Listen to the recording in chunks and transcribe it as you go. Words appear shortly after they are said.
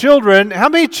Children, how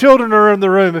many children are in the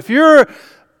room? If you're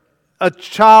a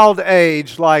child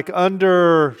age, like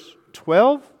under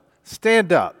 12,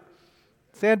 stand up.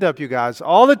 Stand up, you guys.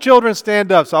 All the children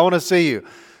stand up, so I want to see you.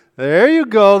 There you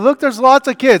go. Look, there's lots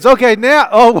of kids. Okay, now,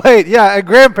 oh, wait, yeah, and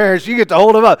grandparents, you get to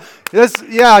hold them up.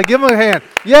 Yeah, give them a hand.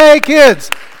 Yay, kids.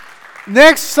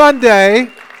 Next Sunday,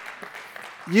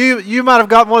 you might have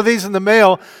got one of these in the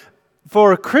mail.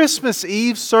 For Christmas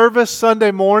Eve service Sunday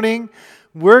morning,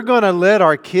 we're going to let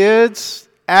our kids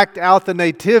act out the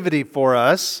nativity for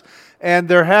us. And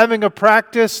they're having a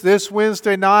practice this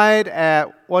Wednesday night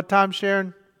at what time,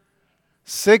 Sharon?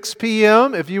 6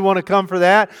 p.m. if you want to come for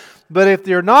that. But if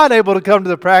you're not able to come to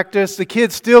the practice, the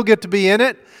kids still get to be in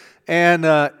it. And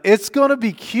it's going to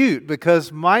be cute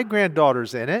because my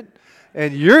granddaughter's in it.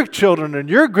 And your children and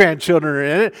your grandchildren are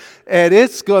in it. And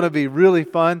it's going to be really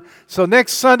fun. So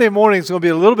next Sunday morning is going to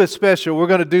be a little bit special. We're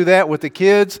going to do that with the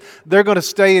kids. They're going to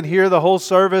stay in here the whole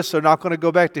service. They're not going to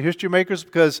go back to History Makers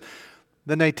because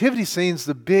the nativity scene is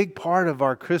the big part of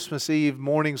our Christmas Eve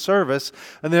morning service.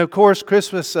 And then, of course,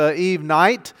 Christmas Eve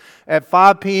night at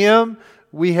 5 p.m.,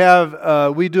 we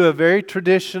do a very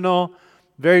traditional,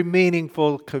 very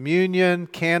meaningful communion,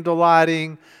 candle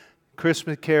lighting,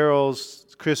 Christmas carols,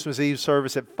 Christmas Eve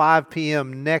service at 5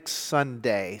 p.m. next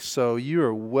Sunday. So you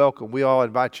are welcome. We all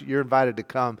invite you. You're invited to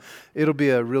come. It'll be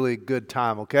a really good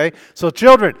time, okay? So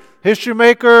children, History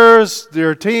Makers,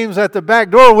 their teams at the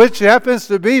back door, which happens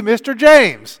to be Mr.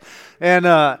 James. And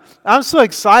I'm so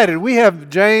excited. We have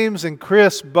James and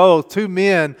Chris both, two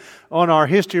men on our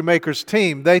History Makers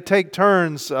team. They take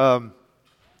turns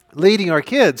leading our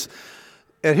kids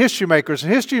at History Makers.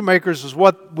 And History Makers is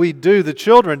what we do, the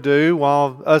children do,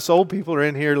 while us old people are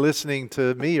in here listening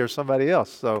to me or somebody else.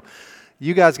 So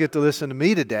you guys get to listen to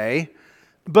me today.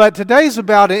 But today's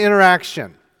about an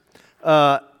interaction.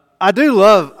 I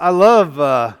love,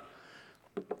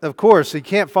 of course, you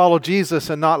can't follow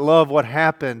Jesus and not love what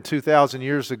happened 2,000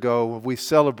 years ago when we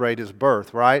celebrate His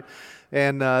birth, right?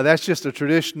 And that's just a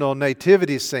traditional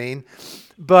nativity scene.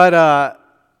 But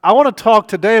I want to talk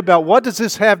today about what does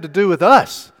this have to do with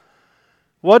us?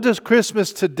 What does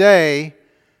Christmas today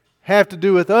have to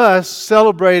do with us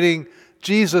celebrating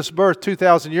Jesus' birth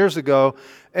 2,000 years ago?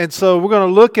 And so we're going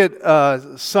to look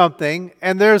at something,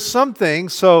 and there's some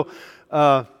things, so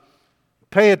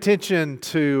pay attention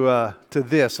to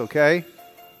this, okay?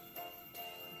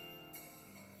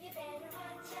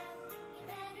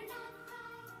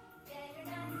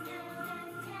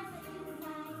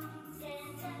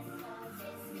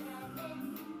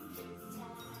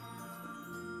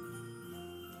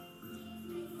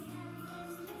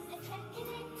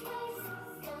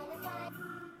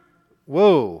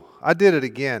 Whoa, I did it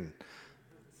again.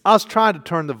 I was trying to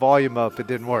turn the volume up. It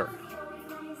didn't work.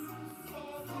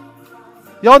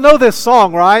 Y'all know this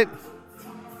song, right?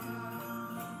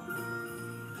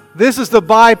 This is the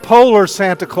bipolar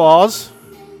Santa Claus.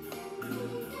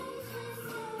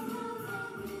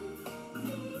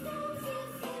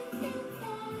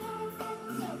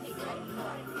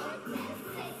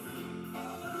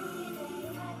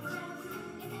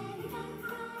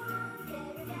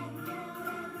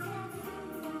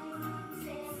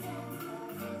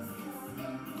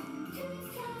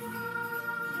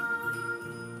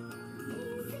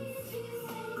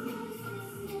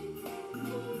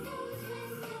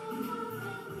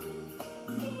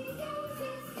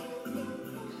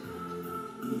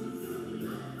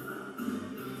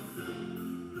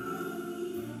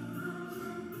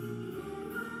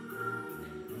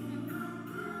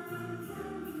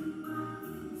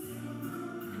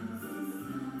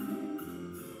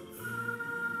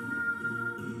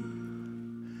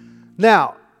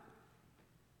 Now,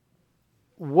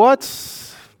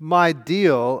 what's my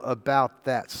deal about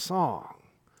that song?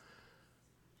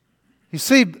 You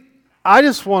see, I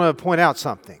just want to point out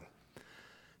something.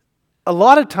 A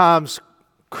lot of times,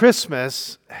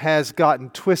 Christmas has gotten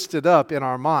twisted up in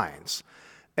our minds.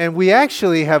 And we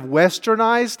actually have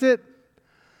westernized it.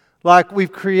 Like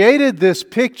we've created this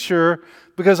picture,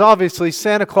 because obviously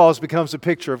Santa Claus becomes a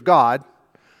picture of God.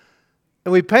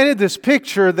 And we painted this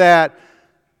picture that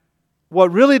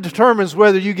what really determines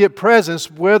whether you get presents,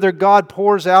 whether God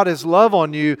pours out His love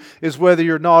on you, is whether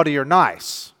you're naughty or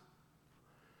nice.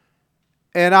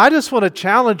 And I just want to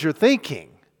challenge your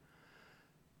thinking.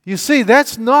 You see,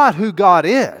 that's not who God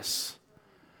is.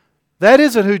 That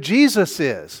isn't who Jesus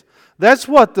is. That's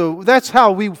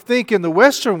how we think in the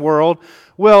Western world.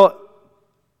 Well,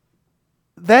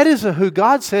 that isn't who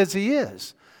God says He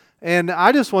is. And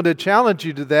I just want to challenge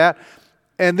you to that.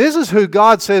 And this is who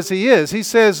God says He is. He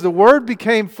says, the Word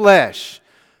became flesh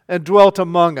and dwelt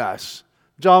among us.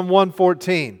 John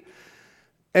 1:14.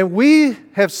 And we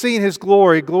have seen His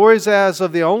glory, glories as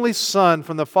of the only Son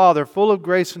from the Father, full of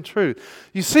grace and truth.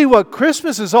 You see, what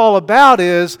Christmas is all about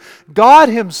is God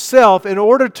Himself, in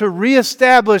order to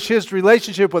reestablish His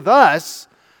relationship with us,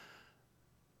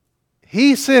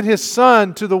 He sent His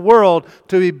Son to the world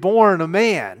to be born a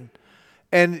man.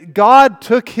 And God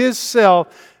took His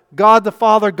self, God the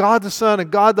Father, God the Son,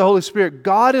 and God the Holy Spirit.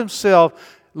 God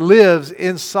Himself lives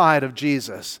inside of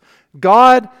Jesus.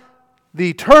 God, the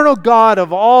eternal God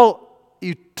of all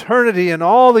eternity and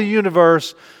all the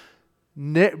universe,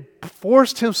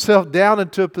 forced Himself down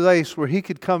into a place where He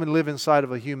could come and live inside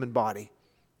of a human body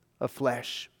of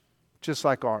flesh, just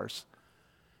like ours.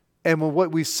 And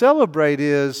what we celebrate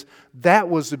is that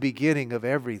was the beginning of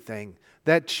everything.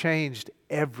 That changed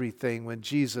everything when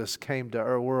Jesus came to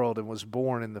our world and was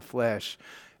born in the flesh.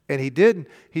 And He didn't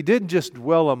just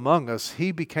dwell among us.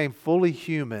 He became fully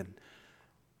human.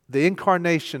 The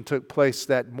incarnation took place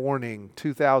that morning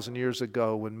 2,000 years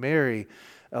ago when Mary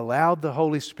allowed the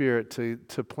Holy Spirit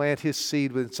to plant His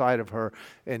seed inside of her,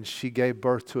 and she gave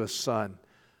birth to a son.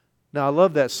 Now, I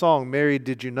love that song, Mary,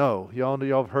 Did You Know? Y'all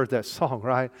have heard that song,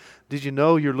 right? Did you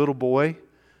know your little boy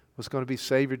was going to be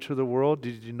Savior to the world?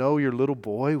 Did you know your little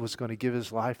boy was going to give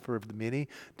his life for the many?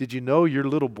 Did you know your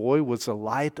little boy was the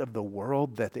light of the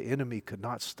world that the enemy could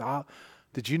not stop?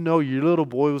 Did you know your little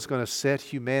boy was going to set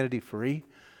humanity free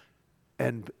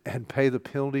and pay the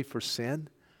penalty for sin?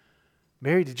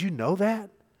 Mary, did you know that?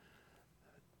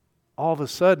 All of a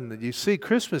sudden, you see,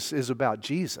 Christmas is about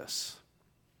Jesus.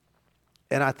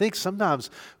 And I think sometimes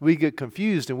we get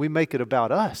confused and we make it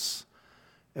about us.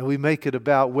 And we make it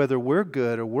about whether we're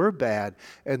good or we're bad.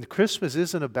 And Christmas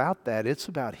isn't about that. It's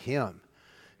about Him.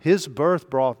 His birth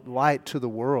brought light to the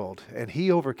world. And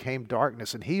He overcame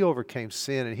darkness. And He overcame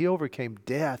sin. And He overcame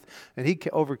death. And He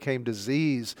overcame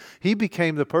disease. He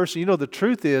became the person. You know, the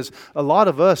truth is, a lot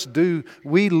of us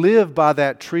we live by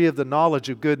that tree of the knowledge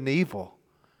of good and evil.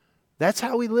 That's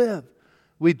how we live.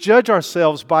 We judge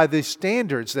ourselves by the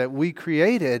standards that we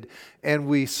created, and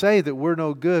we say that we're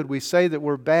no good. We say that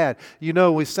we're bad. You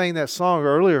know, we sang that song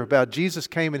earlier about Jesus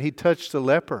came and He touched the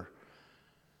leper.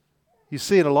 You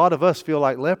see, and a lot of us feel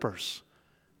like lepers.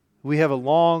 We have a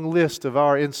long list of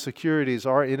our insecurities,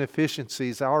 our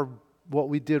inefficiencies, what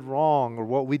we did wrong or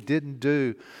what we didn't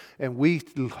do, and we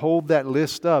hold that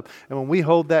list up. And when we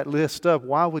hold that list up,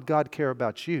 why would God care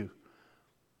about you?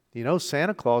 You know,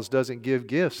 Santa Claus doesn't give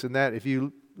gifts. And that, if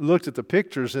you looked at the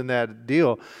pictures in that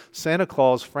deal, Santa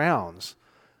Claus frowns.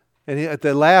 And at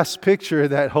the last picture,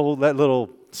 that little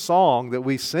song that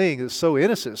we sing, is so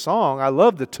innocent song. I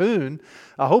love the tune.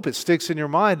 I hope it sticks in your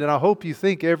mind, and I hope you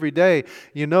think every day,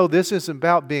 you know, this isn't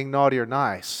about being naughty or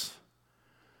nice.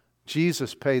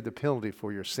 Jesus paid the penalty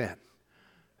for your sin,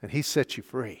 and He set you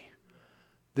free.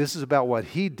 This is about what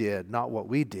He did, not what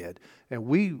we did. And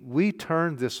we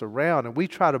turn this around and we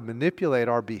try to manipulate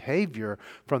our behavior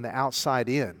from the outside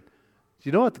in. Do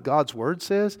you know what God's Word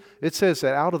says? It says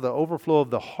that out of the overflow of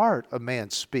the heart a man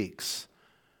speaks.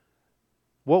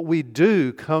 What we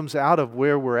do comes out of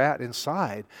where we're at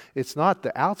inside. It's not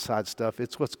the outside stuff,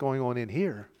 it's what's going on in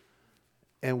here.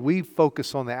 And we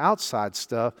focus on the outside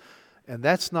stuff, and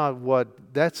that's not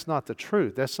the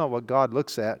truth. That's not what God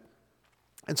looks at.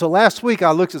 And so last week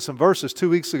I looked at some verses 2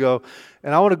 weeks ago,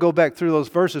 and I want to go back through those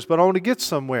verses, but I want to get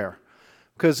somewhere.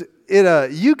 Because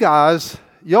you guys,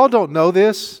 y'all don't know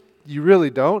this, you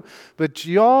really don't, but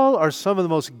y'all are some of the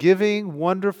most giving,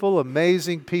 wonderful,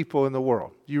 amazing people in the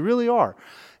world. You really are.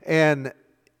 And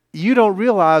you don't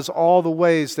realize all the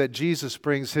ways that Jesus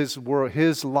brings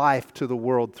His life to the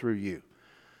world through you.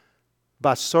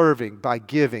 By serving, by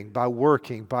giving, by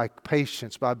working, by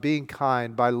patience, by being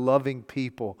kind, by loving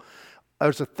people.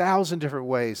 There's 1,000 different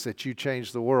ways that you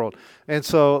change the world. And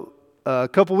so a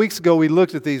couple weeks ago we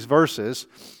looked at these verses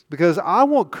because I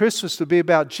want Christmas to be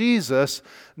about Jesus,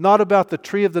 not about the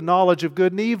tree of the knowledge of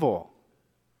good and evil.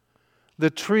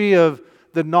 The tree of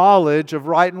the knowledge of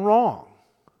right and wrong.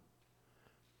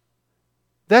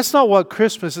 That's not what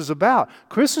Christmas is about.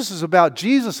 Christmas is about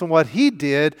Jesus and what He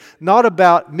did, not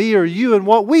about me or you and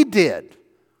what we did.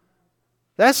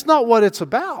 That's not what it's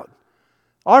about.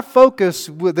 Our focus,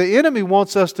 the enemy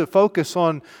wants us to focus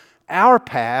on our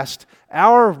past,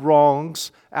 our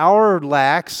wrongs, our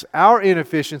lacks, our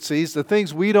inefficiencies, the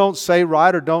things we don't say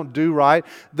right or don't do right.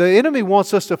 The enemy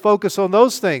wants us to focus on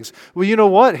those things. Well, you know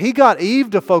what? He got Eve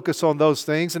to focus on those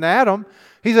things, and Adam.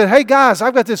 He said, hey guys,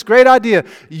 I've got this great idea.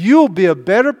 You'll be a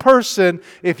better person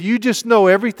if you just know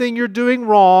everything you're doing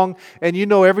wrong and you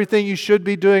know everything you should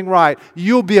be doing right.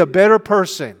 You'll be a better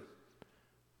person.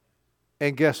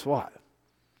 And guess what?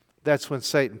 That's when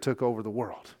Satan took over the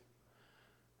world.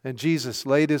 And Jesus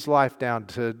laid His life down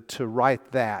to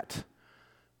right that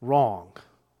wrong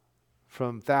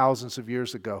from thousands of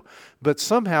years ago. But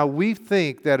somehow we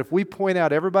think that if we point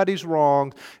out everybody's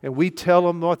wrong and we tell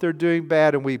them what they're doing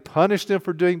bad and we punish them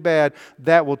for doing bad,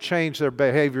 that will change their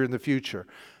behavior in the future.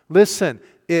 Listen,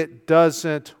 it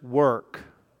doesn't work.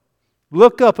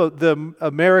 Look up the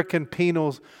American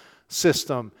penal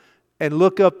system and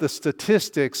look up the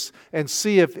statistics and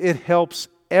see if it helps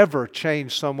ever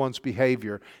change someone's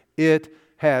behavior. It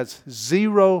has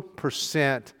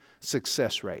 0%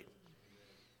 success rate.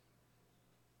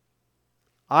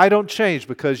 I don't change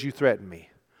because you threaten me.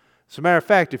 As a matter of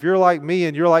fact, if you're like me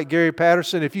and you're like Gary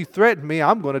Patterson, if you threaten me,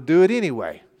 I'm going to do it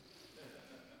anyway.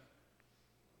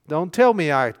 Don't tell me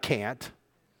I can't.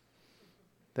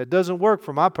 That doesn't work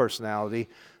for my personality.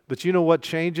 But you know what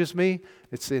changes me?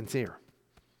 It's sincere.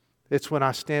 It's when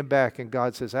I stand back and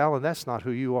God says, Alan, that's not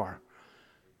who you are.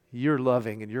 You're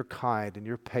loving and you're kind and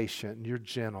you're patient and you're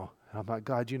gentle. And I'm like,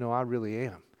 God, you know, I really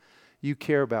am. You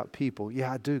care about people.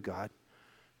 Yeah, I do, God.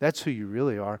 That's who you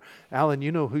really are. Alan,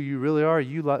 you know who you really are?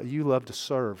 You love to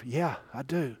serve. Yeah, I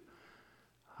do.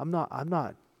 I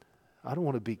don't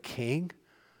want to be king.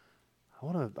 I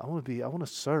want to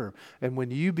serve. And when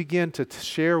you begin to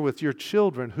share with your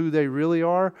children who they really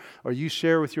are, or you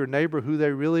share with your neighbor who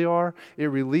they really are, it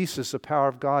releases the power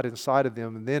of God inside of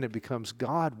them, and then it becomes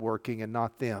God working and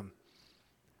not them.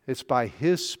 It's by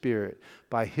His Spirit,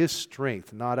 by His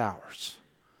strength, not ours.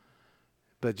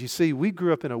 But you see, we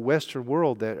grew up in a Western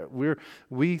world that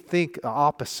we think the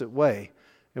opposite way,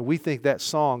 and we think that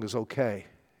song is okay.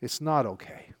 It's not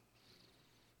okay.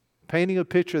 Painting a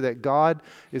picture that God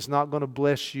is not going to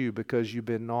bless you because you've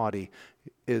been naughty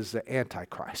is the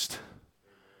Antichrist.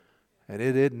 And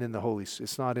it isn't in the Holy Spirit.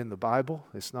 It's not in the Bible.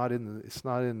 It's not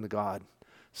in the God.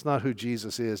 It's not who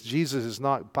Jesus is. Jesus is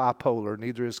not bipolar,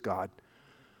 neither is God.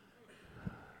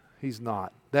 He's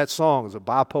not. That song is a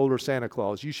bipolar Santa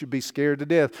Claus. You should be scared to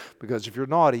death because if you're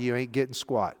naughty, you ain't getting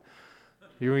squat.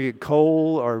 You're going to get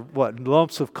coal or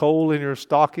lumps of coal in your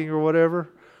stocking or whatever.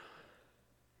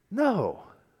 No.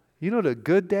 You know what a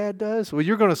good dad does? Well,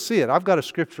 you're going to see it. I've got a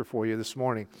scripture for you this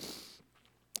morning.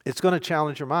 It's going to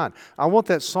challenge your mind. I want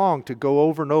that song to go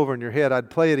over and over in your head. I'd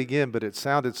play it again, but it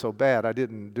sounded so bad I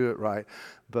didn't do it right.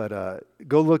 But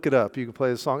go look it up. You can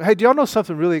play the song. Hey, do y'all know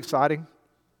something really exciting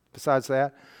besides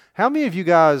that? How many of you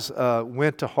guys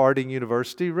went to Harding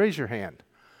University? Raise your hand.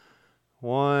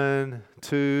 1,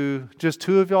 2, just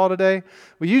 2 of y'all today?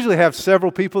 We usually have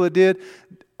several people that did.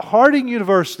 Harding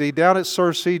University down at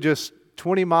Searcy, just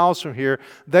 20 miles from here,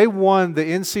 they won the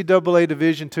NCAA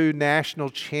Division II National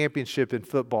Championship in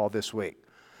football this week.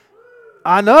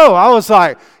 I know. I was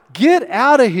like, get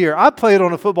out of here. I played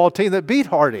on a football team that beat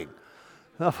Harding.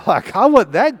 I'm like, I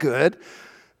wasn't that good.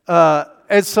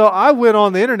 And so I went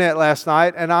on the internet last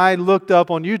night and I looked up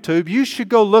on YouTube. You should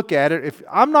go look at it.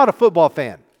 I'm not a football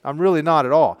fan. I'm really not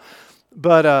at all.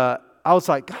 But I was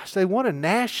like, gosh, they won a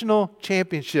national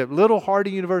championship, Little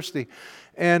Harding University.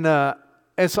 And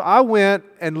so I went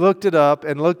and looked it up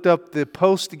and looked up the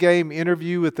post-game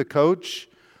interview with the coach.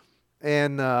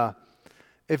 And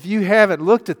if you haven't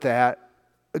looked at that,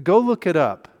 go look it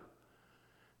up.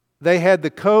 They had the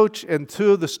coach and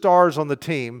 2 of the stars on the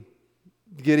team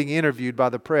getting interviewed by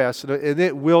the press, and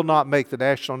it will not make the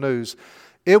national news.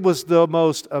 It was the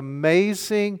most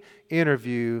amazing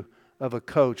interview of a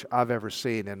coach I've ever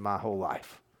seen in my whole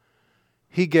life.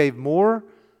 He gave more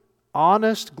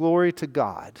honest glory to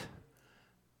God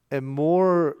and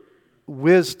more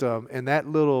wisdom in that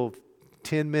little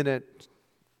 10-minute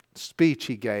speech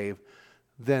he gave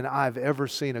than I've ever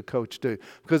seen a coach do.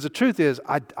 Because the truth is,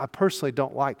 I personally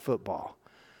don't like football.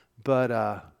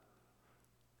 But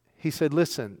he said,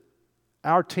 listen,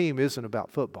 our team isn't about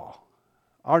football.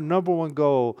 Our number one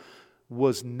goal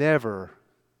was never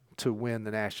to win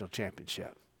the national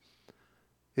championship.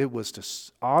 It was to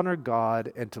honor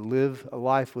God and to live a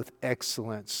life with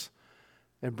excellence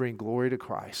and bring glory to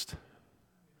Christ.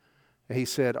 And he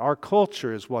said, our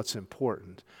culture is what's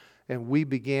important. And we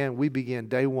began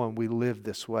day one, we lived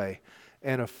this way.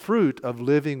 And a fruit of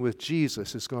living with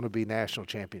Jesus is going to be national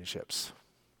championships.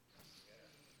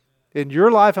 In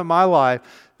your life and my life,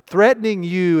 threatening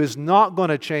you is not going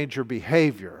to change your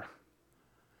behavior.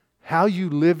 How you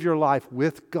live your life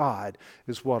with God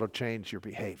is what will change your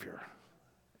behavior.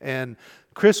 And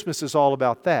Christmas is all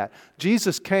about that.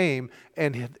 Jesus came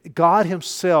and God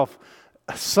Himself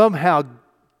somehow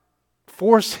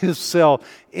forced Himself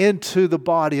into the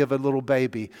body of a little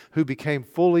baby who became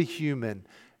fully human.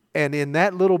 And in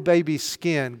that little baby's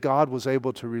skin, God was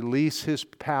able to release His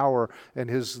power and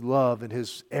His love and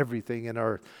His everything in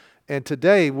earth. And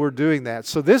today we're doing that.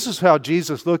 So this is how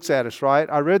Jesus looks at us, right?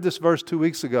 I read this verse 2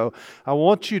 weeks ago. I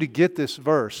want you to get this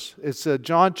verse. It's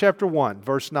John chapter 1,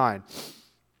 verse 9.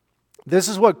 This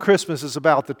is what Christmas is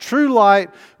about. The true light,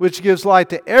 which gives light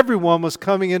to everyone, was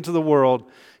coming into the world.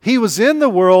 He was in the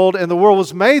world, and the world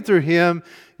was made through Him,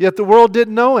 yet the world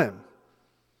didn't know Him.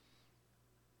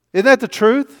 Isn't that the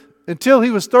truth? Until He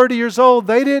was 30 years old,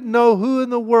 they didn't know who in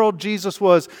the world Jesus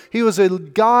was. He was a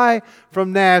guy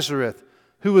from Nazareth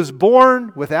who was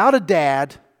born without a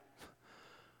dad,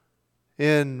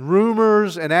 in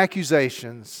rumors and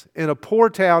accusations, in a poor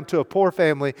town to a poor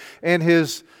family, and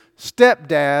his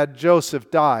stepdad, Joseph,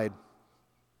 died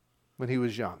when he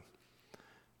was young.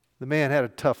 The man had a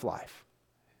tough life.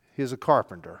 He was a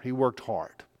carpenter. He worked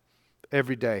hard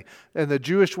every day. And the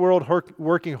Jewish world,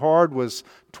 working hard was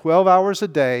 12 hours a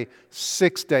day,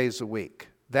 6 days a week.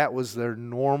 That was their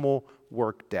normal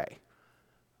work day.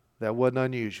 That wasn't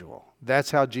unusual.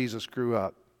 That's how Jesus grew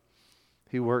up.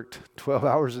 He worked 12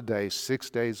 hours a day, 6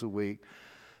 days a week.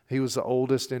 He was the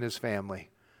oldest in his family,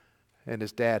 and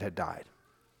his dad had died.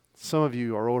 Some of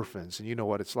you are orphans, and you know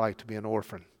what it's like to be an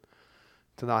orphan,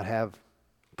 to not have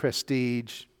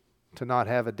prestige, to not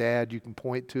have a dad you can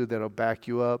point to that'll back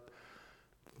you up.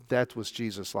 That's what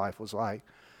Jesus' life was like.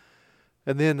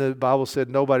 And then the Bible said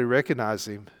nobody recognized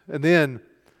him. And then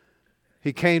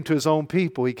he came to his own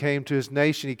people. He came to his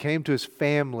nation. He came to his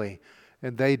family,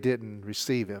 and they didn't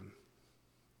receive him.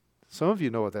 Some of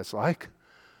you know what that's like.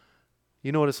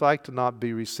 You know what it's like to not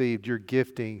be received. Your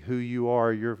gifting, who you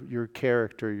are, your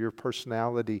character, your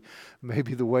personality,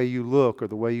 maybe the way you look or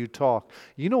the way you talk.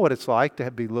 You know what it's like to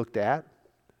be looked at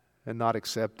and not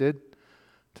accepted,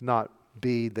 to not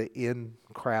be the in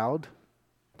crowd,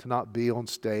 to not be on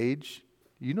stage.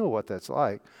 You know what that's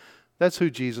like. That's who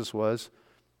Jesus was.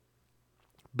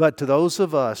 But to those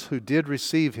of us who did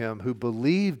receive him, who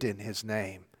believed in his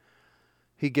name,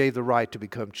 he gave the right to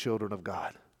become children of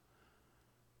God.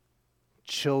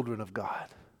 Children of God.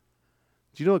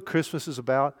 Do you know what Christmas is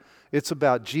about? It's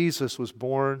about Jesus was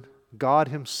born. God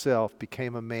himself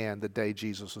became a man the day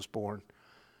Jesus was born.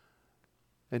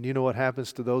 And you know what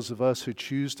happens to those of us who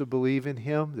choose to believe in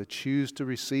him, that choose to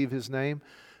receive his name?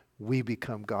 We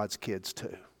become God's kids too.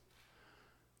 You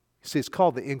see, it's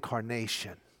called the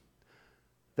incarnation.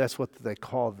 That's what they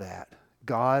call that.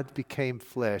 God became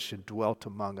flesh and dwelt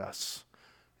among us.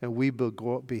 And we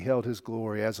beheld his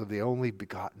glory as of the only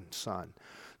begotten Son.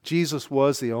 Jesus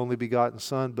was the only begotten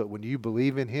Son, but when you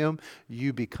believe in him,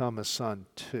 you become a son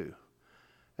too.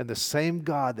 And the same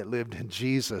God that lived in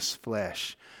Jesus'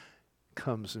 flesh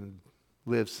comes and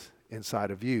lives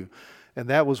inside of you. And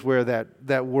that was where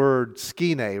that word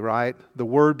skine, right? The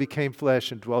word became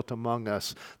flesh and dwelt among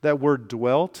us. That word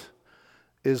dwelt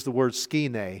is the word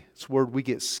skine. It's the word we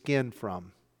get skin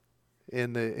from.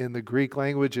 In the Greek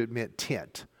language, it meant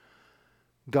tent.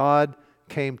 God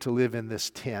came to live in this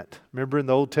tent. Remember in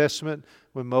the Old Testament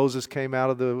when Moses came out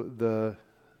of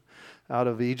out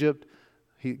of Egypt,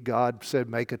 God said,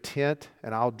 "Make a tent,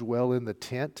 and I'll dwell in the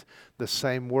tent." The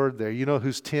same word there. You know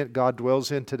whose tent God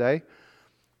dwells in today?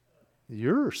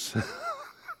 Yours.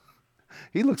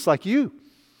 He looks like you.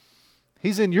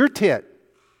 He's in your tent.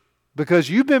 Because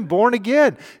you've been born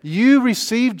again. You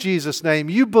received Jesus' name.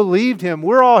 You believed him.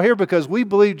 We're all here because we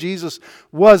believe Jesus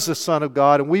was the Son of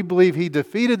God. And we believe he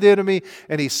defeated the enemy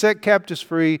and he set captives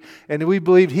free. And we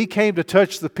believe he came to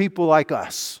touch the people like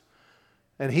us.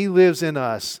 And he lives in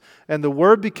us. And the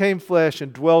Word became flesh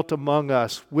and dwelt among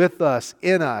us, with us,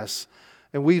 in us.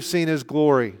 And we've seen his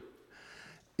glory.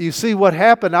 You see what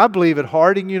happened, I believe, at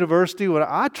Harding University. When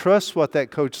I trust what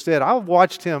that coach said. I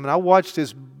watched him and I watched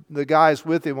the guys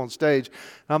with him on stage.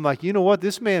 And I'm like, you know what?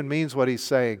 This man means what he's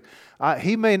saying.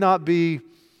 He may not be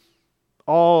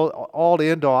all the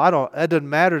end all. It doesn't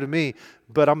matter to me.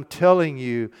 But I'm telling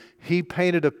you, he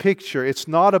painted a picture. It's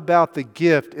not about the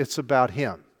gift. It's about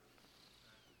him.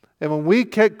 And when we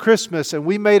take Christmas and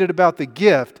we made it about the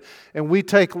gift, and we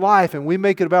take life and we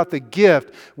make it about the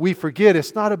gift, we forget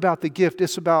it's not about the gift.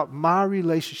 It's about my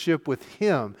relationship with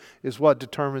him is what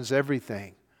determines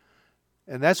everything.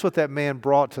 And that's what that man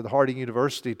brought to the Harding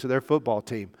University, to their football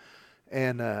team.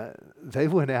 And they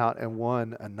went out and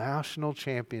won a national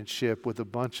championship with a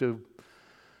bunch of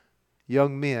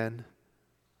young men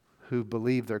who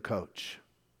believed their coach.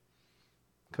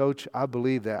 Coach, I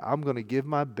believe that. I'm going to give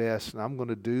my best and I'm going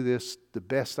to do this the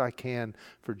best I can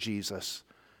for Jesus.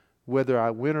 Whether I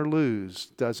win or lose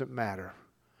doesn't matter.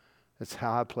 That's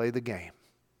how I play the game.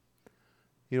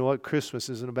 You know what? Christmas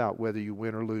isn't about whether you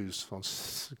win or lose on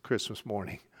Christmas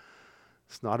morning.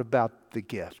 It's not about the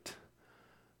gift.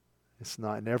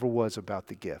 It never was about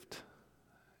the gift.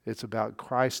 It's about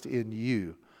Christ in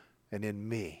you and in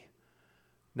me.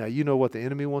 Now, you know what the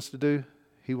enemy wants to do?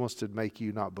 He wants to make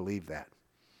you not believe that.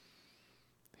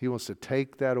 He wants to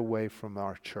take that away from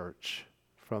our church,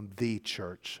 from the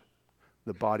church,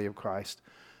 the body of Christ.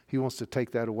 He wants to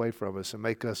take that away from us and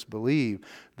make us believe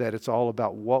that it's all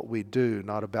about what we do,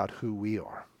 not about who we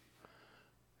are.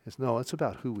 It's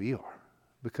about who we are,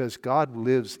 because God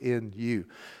lives in you.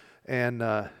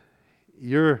 And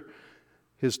you're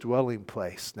His dwelling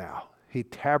place now. He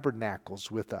tabernacles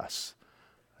with us.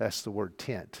 That's the word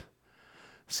tent,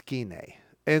 skene.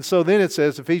 And so then it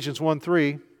says, Ephesians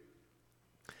 1:3,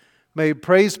 may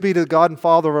praise be to the God and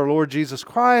Father of our Lord Jesus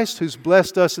Christ, who's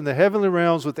blessed us in the heavenly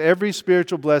realms with every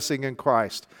spiritual blessing in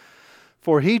Christ.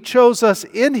 For He chose us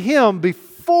in Him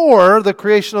before the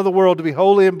creation of the world to be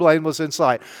holy and blameless in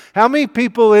sight. How many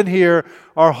people in here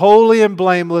are holy and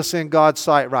blameless in God's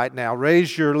sight right now?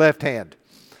 Raise your left hand.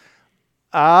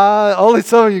 Only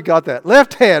some of you got that.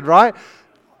 Left hand, right?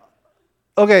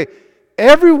 Okay,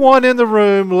 everyone in the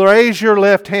room, raise your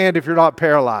left hand if you're not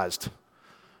paralyzed.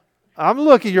 I'm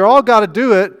looking, you all got to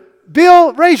do it.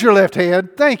 Bill, raise your left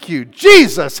hand. Thank you.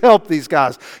 Jesus, help these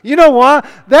guys. You know why?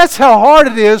 That's how hard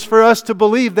it is for us to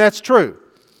believe that's true.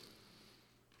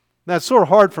 Now, it's sort of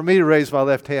hard for me to raise my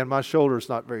left hand. My shoulder's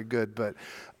not very good, but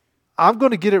I'm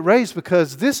going to get it raised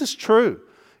because this is true.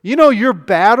 You know, your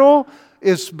battle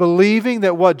is believing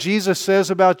that what Jesus says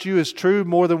about you is true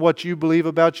more than what you believe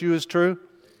about you is true.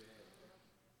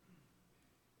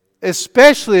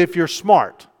 Especially if you're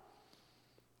smart,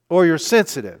 or you're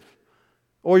sensitive,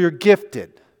 or you're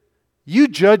gifted. You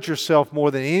judge yourself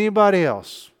more than anybody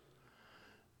else.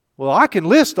 Well, I can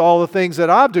list all the things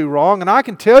that I do wrong, and I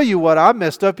can tell you what I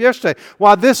messed up yesterday.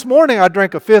 Why, this morning I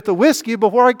drank a fifth of whiskey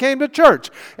before I came to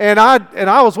church, and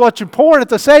I was watching porn at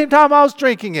the same time I was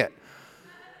drinking it.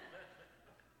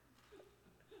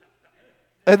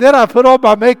 And then I put on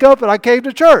my makeup and I came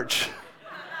to church.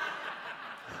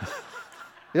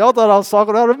 Y'all thought I was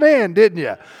talking about a man, didn't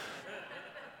you?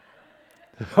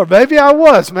 Or maybe I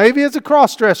was. Maybe it's a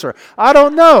cross-dresser. I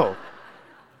don't know.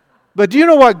 But do you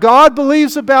know what God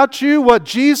believes about you? What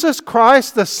Jesus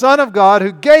Christ, the Son of God,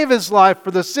 who gave His life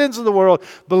for the sins of the world,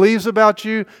 believes about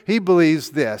you? He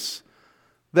believes this,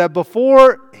 that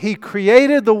before He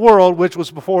created the world, which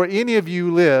was before any of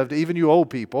you lived, even you old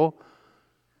people,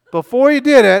 before He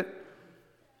did it,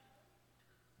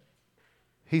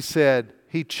 He said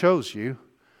He chose you.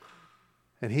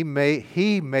 And He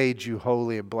made you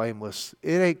holy and blameless.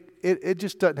 It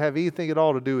just doesn't have anything at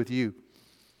all to do with you.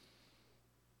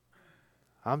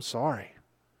 I'm sorry.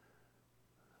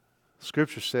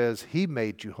 Scripture says He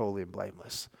made you holy and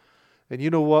blameless. And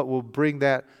you know what will bring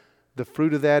that, the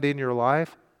fruit of that in your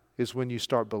life, is when you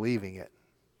start believing it.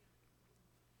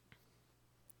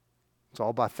 It's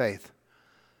all by faith.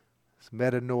 It's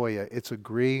metanoia. It's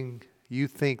agreeing you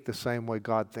think the same way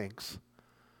God thinks.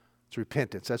 It's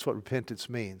repentance. That's what repentance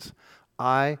means.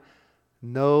 I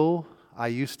know I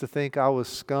used to think I was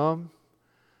scum,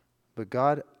 but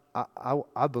God,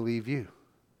 I believe you.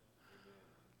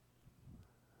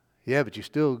 Yeah, but you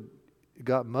still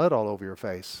got mud all over your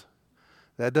face.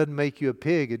 That doesn't make you a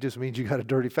pig. It just means you got a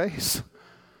dirty face.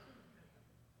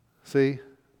 See?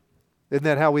 Isn't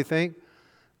that how we think?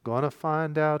 Gonna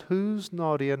find out who's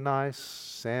naughty and nice.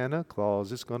 Santa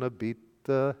Claus is gonna beat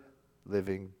the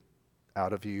living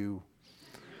out of you.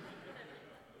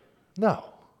 No,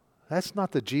 that's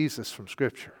not the Jesus from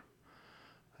Scripture.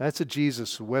 That's a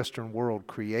Jesus the Western world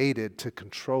created to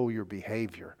control your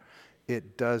behavior.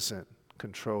 It doesn't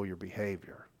control your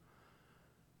behavior.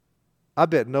 I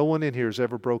bet no one in here has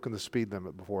ever broken the speed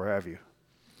limit before, have you?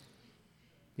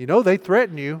 You know, they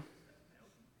threaten you.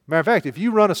 Matter of fact, if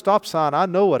you run a stop sign, I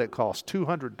know what it costs,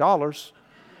 $200.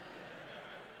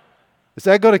 Is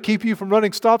that going to keep you from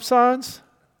running stop signs?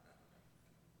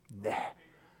 Nah.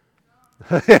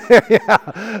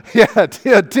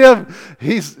 Tim,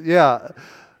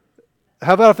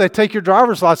 How about if they take your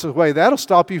driver's license away? That'll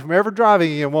stop you from ever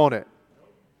driving again, won't it?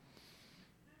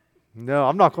 No,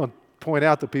 I'm not going to point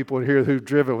out the people in here who've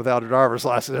driven without a driver's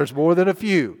license. There's more than a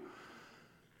few.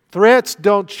 Threats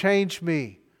don't change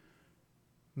me.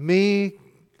 Me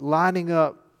lining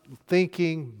up,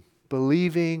 thinking,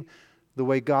 believing the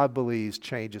way God believes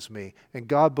changes me. And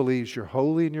God believes you're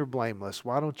holy and you're blameless.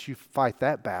 Why don't you fight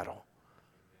that battle?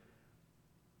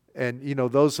 And, you know,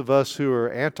 those of us who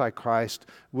are antichrist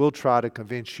will try to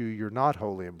convince you you're not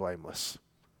holy and blameless,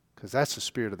 because that's the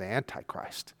spirit of the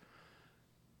antichrist.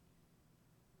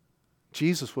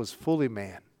 Jesus was fully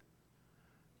man,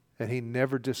 and He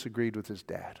never disagreed with His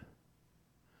dad.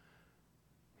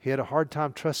 He had a hard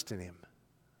time trusting Him,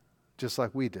 just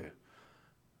like we do.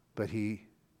 But He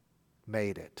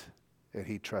made it, and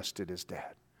He trusted His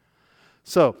dad.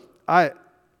 So,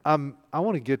 I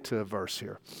want to get to a verse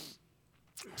here.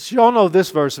 So you all know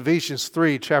this verse, Ephesians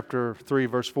 3, chapter 3,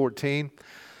 verse 14.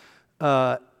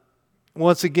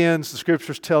 Once again, the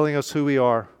Scripture's telling us who we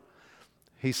are.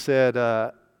 He said,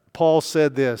 Paul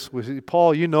said this.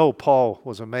 Paul, you know Paul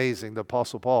was amazing, the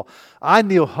Apostle Paul. I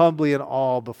kneel humbly in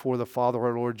awe before the Father of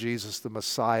our Lord Jesus, the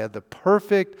Messiah, the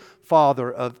perfect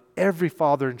Father of every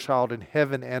father and child in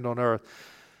heaven and on earth.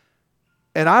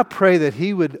 And I pray that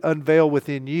He would unveil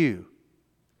within you.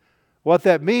 What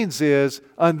that means is,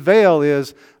 unveil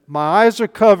is, my eyes are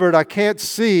covered, I can't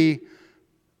see,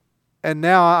 and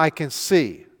now I can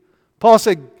see. Paul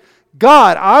said,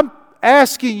 God, I'm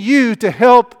asking you to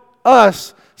help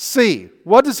us see.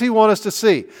 What does He want us to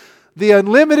see? The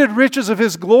unlimited riches of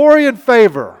His glory and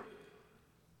favor.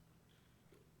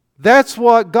 That's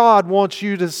what God wants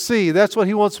you to see. That's what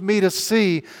He wants me to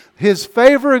see. His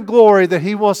favor and glory that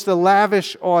He wants to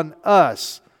lavish on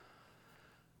us.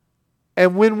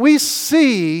 And when we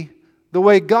see the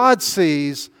way God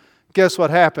sees, guess what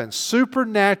happens?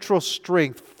 Supernatural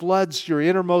strength floods your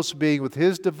innermost being with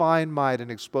His divine might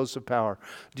and explosive power.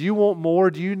 Do you want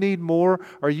more? Do you need more?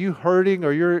 Are you hurting?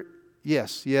 Or you're...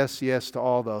 Yes, yes, yes to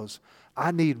all those.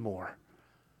 I need more.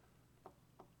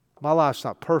 My life's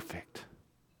not perfect.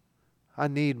 I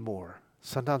need more.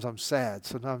 Sometimes I'm sad.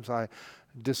 Sometimes I'm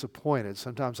disappointed.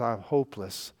 Sometimes I'm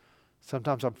hopeless.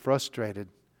 Sometimes I'm frustrated.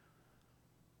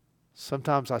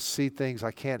 Sometimes I see things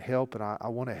I can't help and I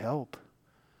want to help.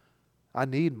 I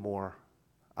need more.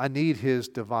 I need His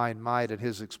divine might and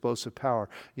His explosive power.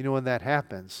 You know when that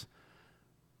happens?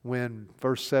 When,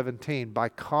 verse 17, by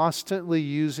constantly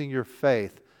using your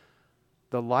faith,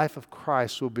 the life of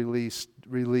Christ will be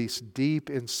released deep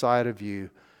inside of you,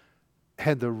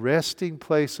 and the resting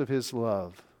place of His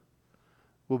love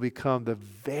will become the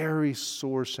very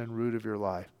source and root of your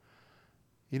life.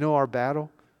 You know our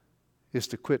battle is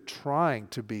to quit trying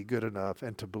to be good enough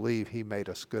and to believe He made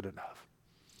us good enough.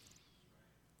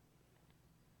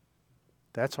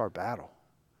 That's our battle.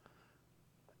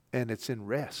 And it's in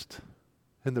rest.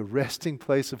 In the resting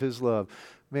place of His love.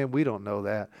 Man, we don't know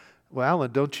that. Well,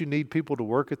 Alan, don't you need people to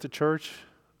work at the church?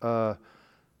 No,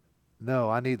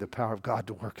 I need the power of God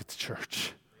to work at the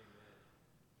church.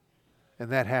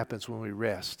 And that happens when we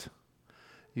rest.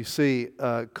 You see,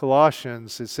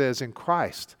 Colossians, it says in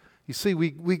Christ. You see,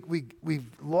 we've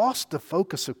lost the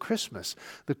focus of Christmas.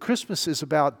 The Christmas is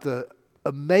about the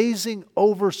amazing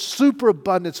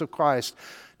superabundance of Christ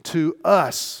to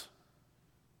us,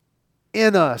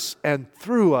 in us, and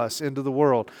through us into the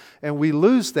world. And we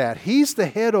lose that. He's the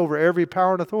head over every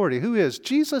power and authority. Who is?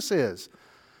 Jesus is.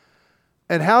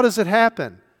 And how does it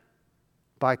happen?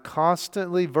 By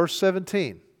constantly, verse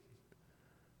 17,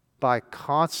 by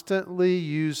constantly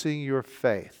using your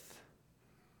faith.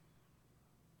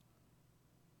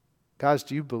 Guys,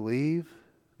 do you believe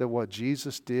that what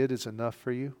Jesus did is enough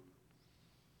for you?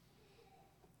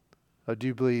 Or do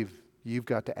you believe you've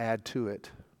got to add to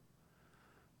it?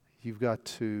 You've got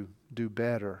to do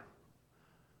better?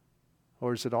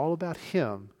 Or is it all about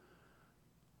Him?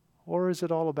 Or is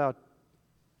it all about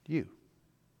you?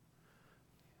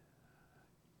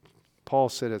 Paul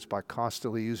said it's by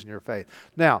constantly using your faith.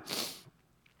 Now,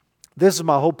 this is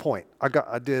my whole point.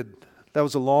 That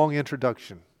was a long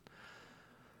introduction.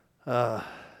 I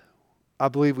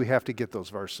believe we have to get those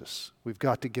verses. We've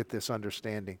got to get this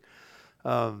understanding.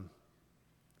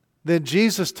 Then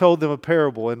Jesus told them a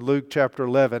parable in Luke chapter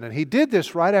 11. And He did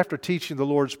this right after teaching the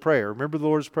Lord's Prayer. Remember the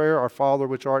Lord's Prayer? Our Father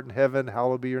which art in heaven,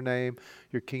 hallowed be your name.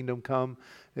 Your kingdom come.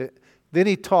 Then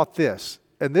He taught this.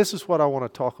 And this is what I want to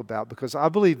talk about because I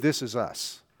believe this is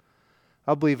us.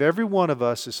 I believe every one of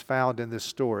us is found in this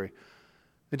story.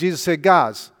 And Jesus said,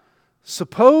 guys,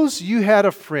 suppose you had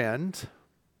a friend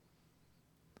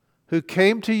who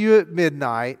came to you at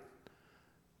midnight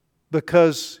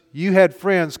because you had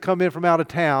friends come in from out of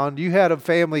town. You had a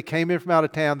family came in from out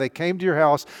of town. They came to your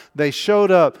house. They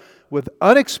showed up with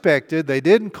unexpected. They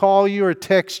didn't call you or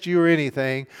text you or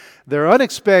anything. They're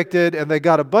unexpected and they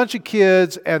got a bunch of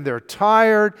kids and they're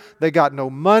tired. They got no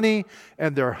money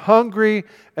and they're hungry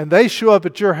and they show up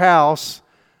at your house.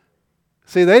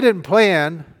 See, they didn't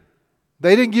plan.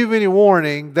 They didn't give you any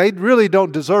warning. They really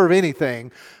don't deserve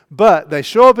anything. But they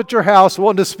show up at your house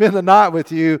wanting to spend the night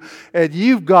with you and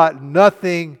you've got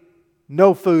nothing,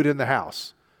 no food in the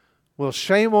house. Well,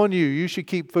 shame on you. You should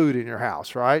keep food in your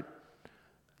house, right?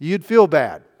 You'd feel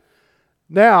bad.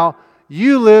 Now,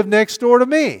 you live next door to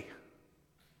me.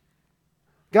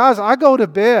 Guys, I go to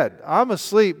bed. I'm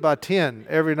asleep by 10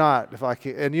 every night if I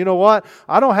can. And you know what?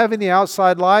 I don't have any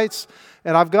outside lights.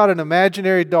 And I've got an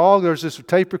imaginary dog. There's this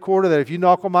tape recorder that if you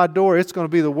knock on my door, it's going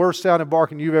to be the worst sounding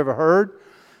barking you've ever heard.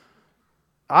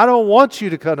 I don't want you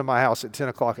to come to my house at 10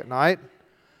 o'clock at night.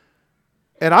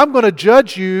 And I'm going to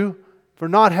judge you for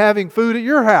not having food at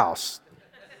your house.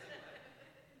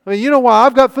 I mean, you know why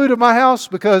I've got food at my house?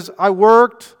 Because I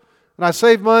worked and I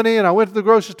saved money and I went to the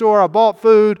grocery store, I bought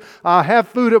food, I have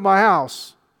food at my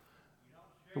house.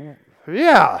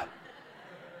 Yeah.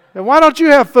 And why don't you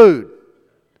have food?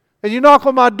 And you knock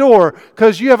on my door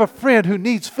because you have a friend who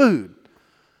needs food.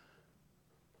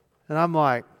 And I'm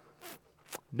like,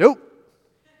 nope.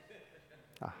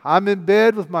 I'm in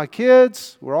bed with my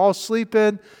kids. We're all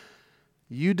sleeping.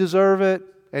 You deserve it.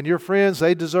 And your friends,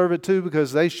 they deserve it too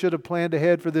because they should have planned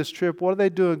ahead for this trip. What are they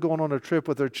doing going on a trip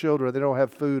with their children? They don't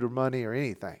have food or money or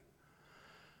anything.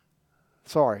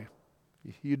 Sorry.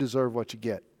 You deserve what you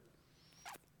get.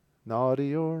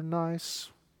 Naughty or nice.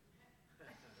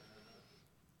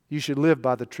 You should live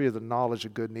by the tree of the knowledge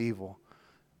of good and evil.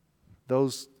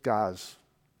 Those guys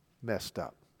messed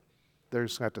up. They're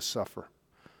just going to have to suffer.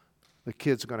 The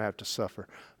kids are going to have to suffer.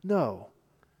 No.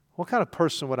 What kind of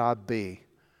person would I be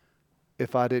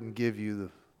if I didn't give you the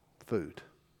food?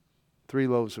 3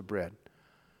 loaves of bread.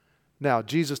 Now,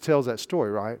 Jesus tells that story,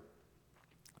 right?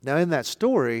 Now, in that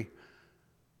story,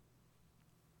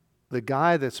 the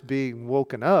guy that's being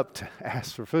woken up to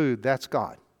ask for food, that's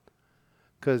God.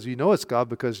 Because you know it's God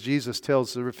because Jesus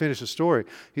tells to finish the story.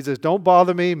 He says, don't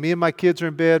bother me. Me and my kids are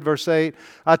in bed. Verse 8.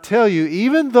 I tell you,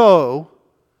 even though...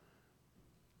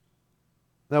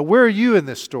 Now, where are you in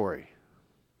this story?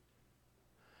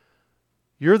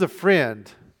 You're the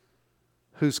friend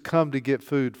who's come to get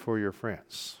food for your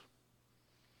friends.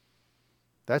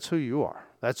 That's who you are.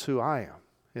 That's who I am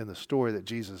in the story that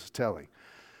Jesus is telling.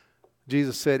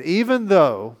 Jesus said, even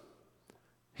though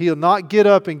He'll not get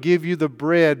up and give you the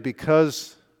bread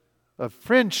because of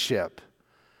friendship,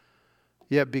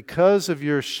 yet because of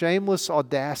your shameless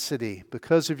audacity,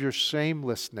 because of your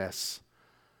shamelessness,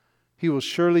 He will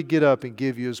surely get up and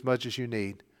give you as much as you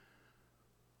need.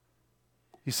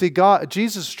 You see,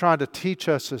 Jesus is trying to teach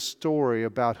us a story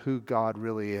about who God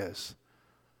really is.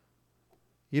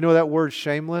 You know that word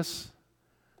shameless?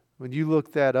 When you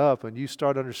look that up and you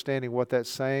start understanding what that's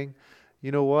saying,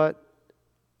 you know what?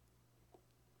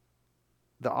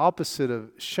 The opposite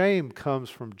of shame comes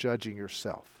from judging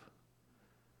yourself.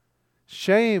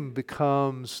 Shame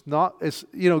becomes not,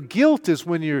 guilt is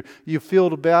when you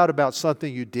feel bad about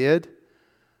something you did.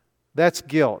 That's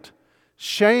guilt.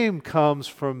 Shame comes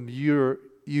from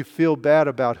you feel bad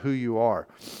about who you are.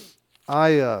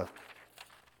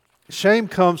 Shame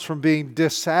comes from being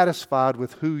dissatisfied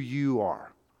with who you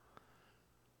are.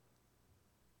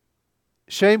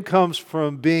 Shame comes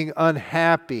from being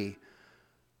unhappy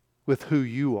with who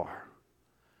you are.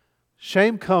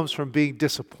 Shame comes from being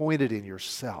disappointed in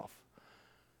yourself.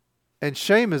 And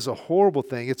shame is a horrible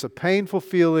thing. It's a painful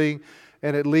feeling,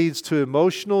 and it leads to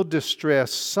emotional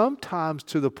distress, sometimes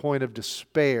to the point of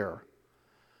despair.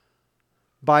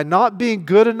 By not being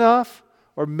good enough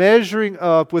or measuring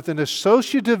up with an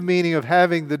associative meaning of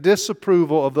having the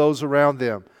disapproval of those around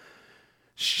them.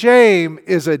 Shame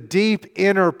is a deep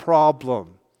inner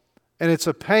problem, and it's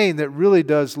a pain that really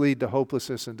does lead to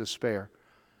hopelessness and despair.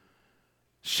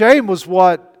 Shame was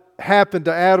what happened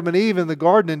to Adam and Eve in the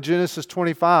garden in Genesis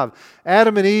 25.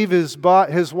 Adam and Eve, his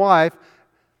wife,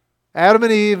 Adam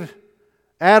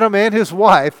and his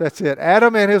wife, that's it.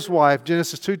 Adam and his wife,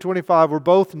 Genesis 2:25, were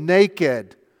both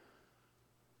naked.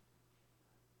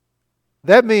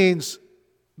 That means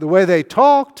the way they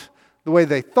talked, the way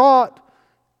they thought,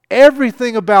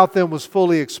 everything about them was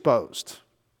fully exposed.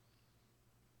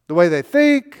 The way they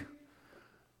think,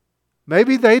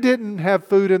 maybe they didn't have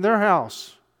food in their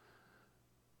house.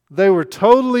 They were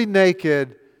totally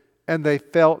naked and they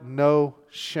felt no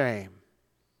shame.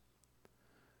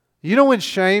 You know when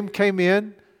shame came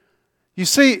in? You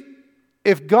see,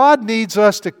 if God needs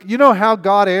us to... You know how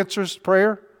God answers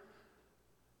prayer?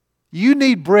 You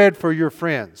need bread for your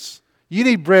friends. You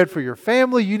need bread for your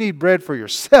family. You need bread for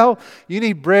yourself. You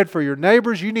need bread for your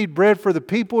neighbors. You need bread for the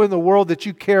people in the world that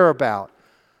you care about.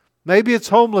 Maybe it's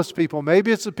homeless people.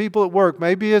 Maybe it's the people at work.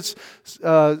 Maybe it's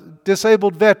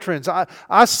disabled veterans.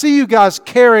 I see you guys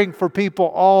caring for people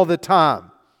all the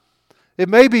time. It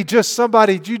may be just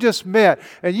somebody you just met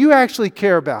and you actually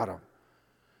care about them.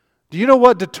 Do you know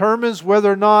what determines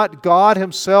whether or not God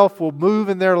Himself will move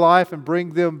in their life and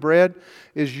bring them bread?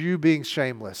 Is you being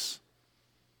shameless.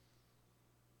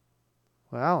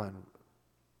 Well,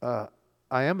 Alan,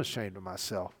 I am ashamed of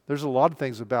myself. There's a lot of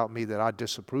things about me that I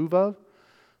disapprove of.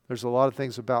 There's a lot of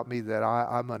things about me that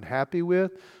I'm unhappy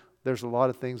with. There's a lot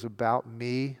of things about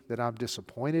me that I'm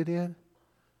disappointed in.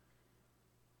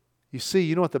 You see,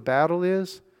 you know what the battle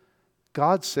is?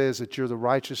 God says that you're the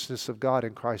righteousness of God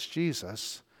in Christ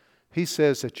Jesus. He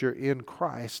says that you're in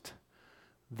Christ,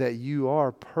 that you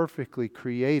are perfectly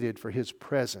created for His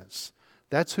presence.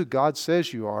 That's who God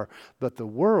says you are. But the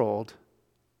world,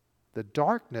 the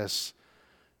darkness,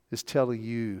 is telling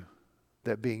you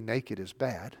that being naked is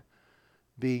bad.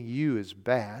 Being you is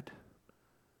bad.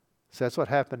 So that's what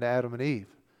happened to Adam and Eve.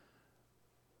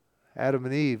 Adam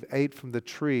and Eve ate from the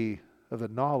tree of the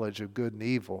knowledge of good and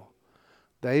evil.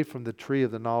 They ate from the tree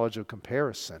of the knowledge of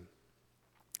comparison.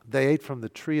 They ate from the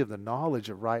tree of the knowledge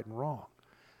of right and wrong.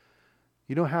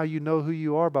 You know how you know who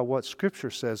you are? By what Scripture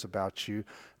says about you,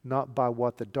 not by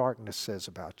what the darkness says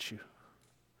about you.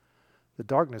 The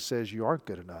darkness says you aren't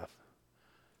good enough.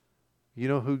 You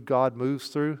know who God moves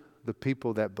through? The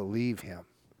people that believe Him.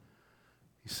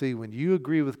 You see, when you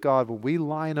agree with God, when we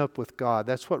line up with God,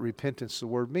 that's what repentance, the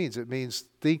word means. It means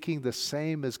thinking the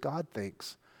same as God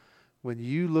thinks. When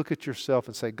you look at yourself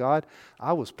and say, God,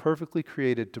 I was perfectly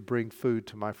created to bring food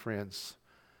to my friends.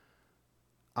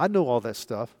 I know all that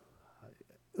stuff.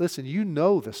 Listen, you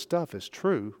know the stuff is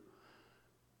true,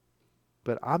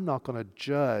 but I'm not going to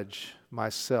judge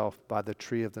myself by the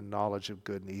tree of the knowledge of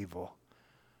good and evil.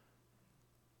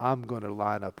 I'm going to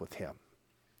line up with Him.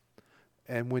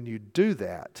 And when you do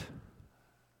that,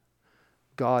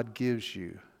 God gives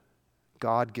you.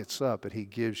 God gets up and He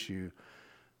gives you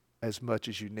as much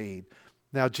as you need.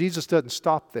 Now, Jesus doesn't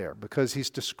stop there because He's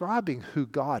describing who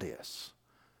God is.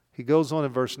 He goes on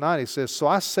in verse 9. He says, so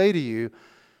I say to you,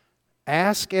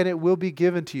 ask and it will be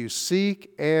given to you.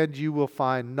 Seek and you will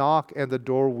find. Knock and the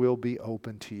door will be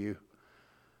open to you.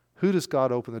 Who does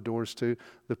God open the doors to?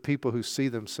 The people who see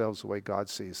themselves the way God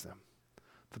sees them.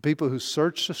 The people who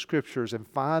search the Scriptures and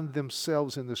find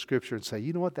themselves in the Scripture and say,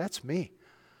 you know what, that's me.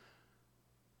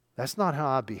 That's not how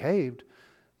I behaved.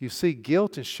 You see,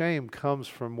 guilt and shame comes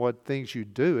from what things you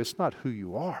do. It's not who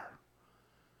you are.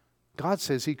 God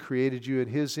says He created you in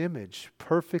His image,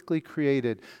 perfectly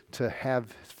created to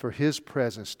have for His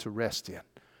presence to rest in.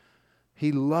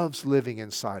 He loves living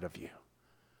inside of you.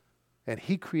 And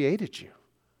He created you.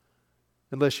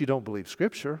 Unless you don't believe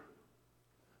Scripture.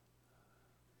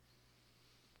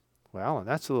 Well, and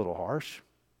that's a little harsh.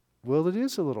 Well, it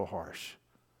is a little harsh.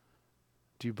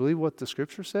 Do you believe what the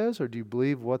Scripture says or do you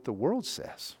believe what the world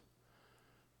says?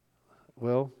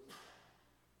 Well,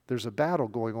 there's a battle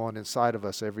going on inside of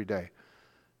us every day.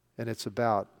 And it's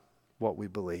about what we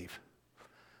believe.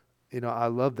 You know, I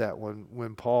love that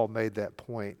when Paul made that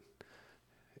point.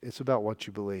 It's about what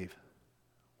you believe.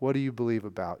 What do you believe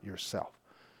about yourself?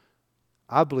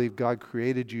 I believe God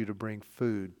created you to bring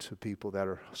food to people that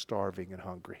are starving and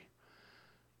hungry.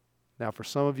 Now, for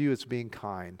some of you, it's being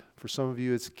kind. For some of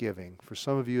you, it's giving. For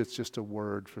some of you, it's just a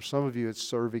word. For some of you, it's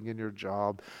serving in your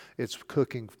job. It's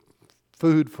cooking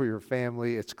food for your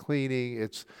family. It's cleaning.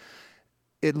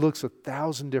 It looks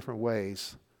 1,000 different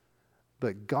ways.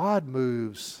 But God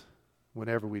moves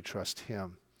whenever we trust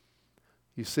Him.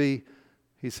 You see,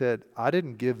 He said, I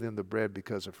didn't give them the bread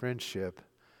because of friendship.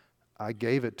 I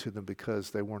gave it to them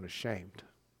because they weren't ashamed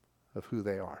of who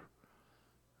they are.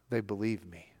 They believe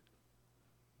me.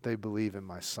 They believe in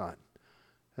my Son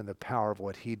and the power of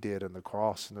what He did on the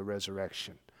cross and the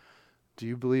resurrection. Do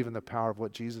you believe in the power of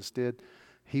what Jesus did?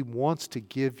 He wants to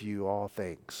give you all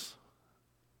things.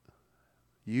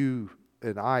 You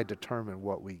and I determine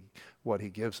what He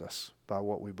gives us by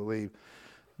what we believe.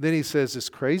 Then He says this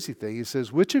crazy thing. He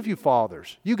says, which of you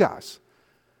fathers, you guys,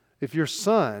 if your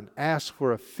son asks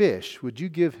for a fish, would you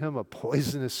give him a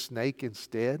poisonous snake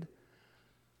instead?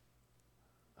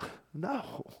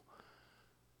 No.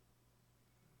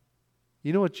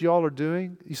 You know what y'all are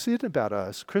doing? You see, it isn't about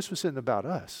us. Christmas isn't about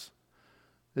us.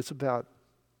 It's about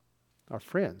our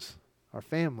friends, our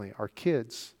family, our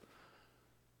kids.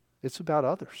 It's about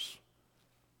others.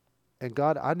 And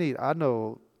God, I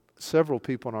know several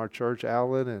people in our church,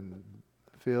 Alan and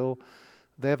Phil,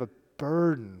 they have a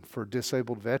burden for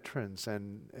disabled veterans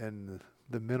and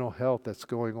the mental health that's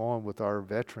going on with our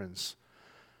veterans.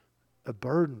 A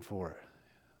burden for it.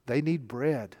 They need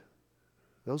bread.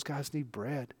 Those guys need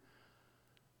bread.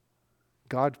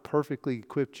 God perfectly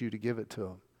equipped you to give it to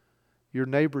them. Your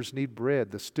neighbors need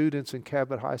bread. The students in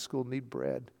Cabot High School need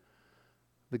bread.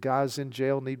 The guys in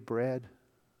jail need bread.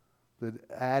 The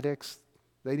addicts,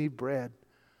 they need bread.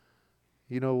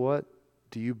 You know what?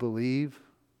 Do you believe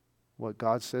what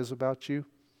God says about you?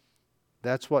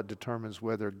 That's what determines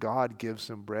whether God gives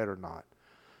them bread or not.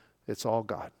 It's all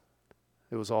God.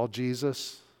 It was all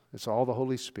Jesus. It's all the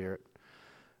Holy Spirit.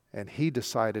 And He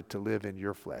decided to live in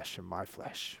your flesh and my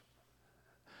flesh.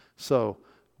 So,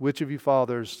 which of you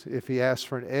fathers, if he asked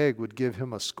for an egg, would give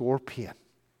him a scorpion?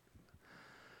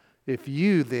 If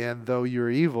you then, though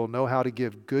you're evil, know how to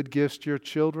give good gifts to your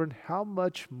children, how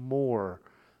much more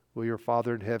will your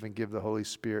Father in heaven give the Holy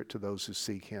Spirit to those who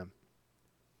seek Him.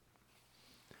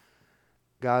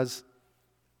 Guys,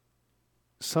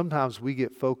 sometimes we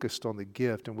get focused on the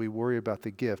gift and we worry about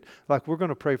the gift. Like we're going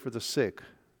to pray for the sick.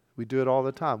 We do it all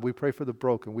the time. We pray for the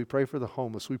broken. We pray for the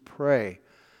homeless. We pray.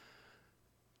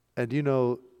 And you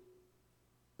know,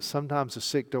 sometimes the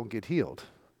sick don't get healed.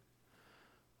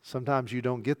 Sometimes you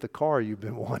don't get the car you've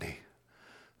been wanting.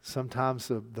 Sometimes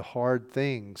the hard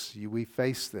things, we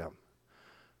face them.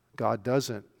 God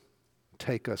doesn't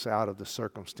take us out of the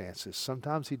circumstances.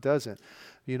 Sometimes He doesn't.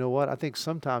 You know what? I think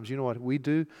sometimes, you know what we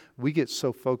do? We get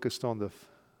so focused on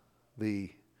the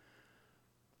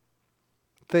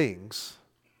things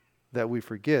that we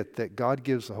forget that God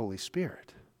gives the Holy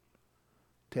Spirit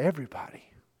to everybody.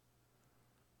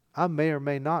 I may or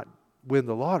may not win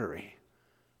the lottery,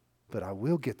 but I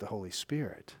will get the Holy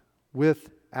Spirit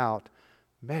without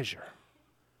measure.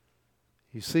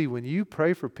 You see, when you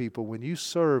pray for people, when you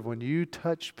serve, when you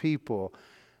touch people,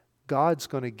 God's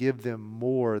going to give them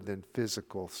more than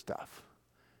physical stuff.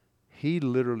 He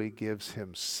literally gives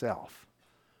Himself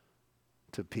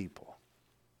to people.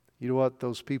 You know what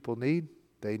those people need?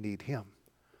 They need Him.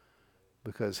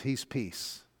 Because He's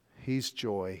peace, He's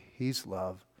joy, He's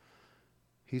love,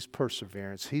 He's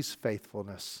perseverance, He's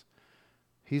faithfulness,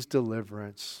 He's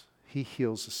deliverance. He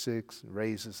heals the sick and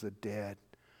raises the dead.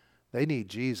 They need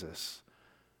Jesus.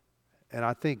 And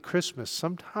I think Christmas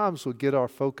sometimes will get our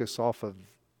focus off of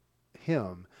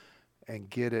Him and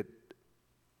get it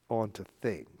onto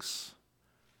things.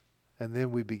 And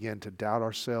then we begin to doubt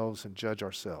ourselves and judge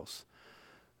ourselves.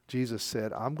 Jesus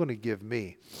said, I'm going to give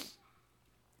me.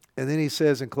 And then He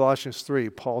says in Colossians 3,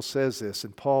 Paul says this,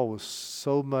 and Paul was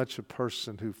so much a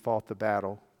person who fought the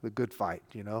battle, the good fight,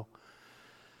 you know.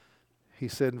 He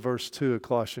said in verse 2 of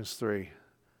Colossians 3,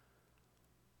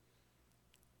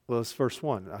 well, it's verse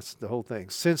 1. That's the whole thing.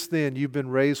 Since then, you've been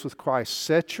raised with Christ.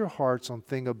 Set your hearts on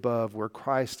things above where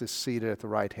Christ is seated at the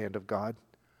right hand of God.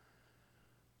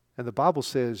 And the Bible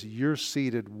says you're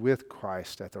seated with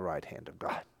Christ at the right hand of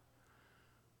God.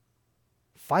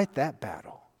 Fight that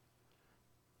battle.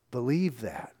 Believe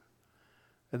that.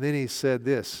 And then he said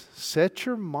this, set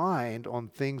your mind on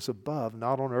things above,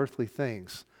 not on earthly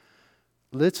things.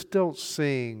 Let's don't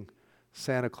sing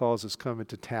Santa Claus is coming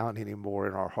to town anymore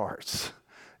in our hearts.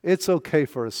 It's okay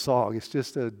for a song. It's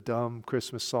just a dumb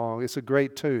Christmas song. It's a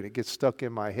great tune. It gets stuck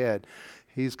in my head.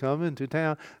 He's coming to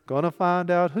town. Gonna find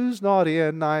out who's naughty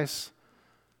and nice.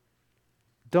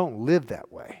 Don't live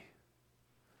that way.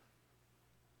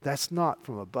 That's not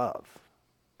from above.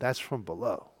 That's from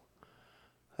below.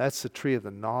 That's the tree of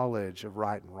the knowledge of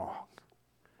right and wrong.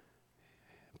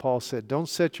 Paul said, don't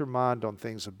set your mind on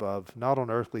things above, not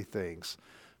on earthly things.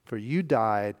 For you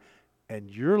died, and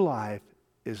your life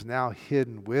is now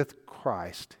hidden with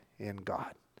Christ in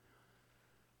God.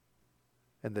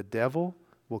 And the devil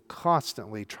will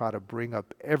constantly try to bring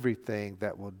up everything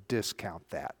that will discount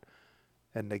that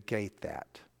and negate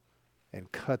that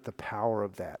and cut the power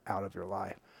of that out of your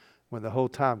life. When the whole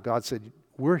time God said,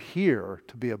 we're here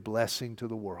to be a blessing to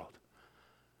the world.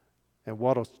 And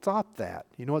what will stop that?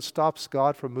 You know what stops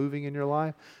God from moving in your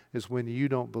life? Is when you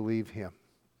don't believe Him.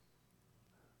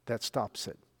 That stops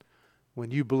it.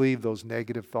 When you believe those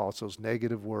negative thoughts, those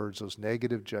negative words, those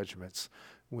negative judgments,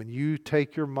 when you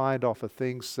take your mind off of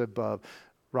things above,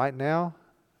 right now,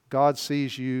 God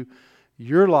sees you,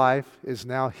 your life is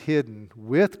now hidden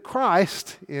with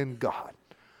Christ in God.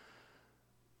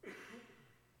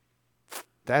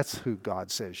 That's who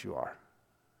God says you are.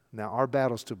 Now, our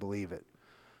battle is to believe it.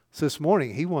 So this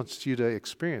morning, He wants you to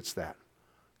experience that.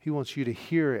 He wants you to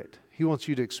hear it. He wants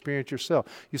you to experience yourself.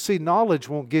 You see, knowledge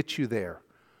won't get you there.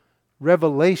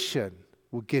 Revelation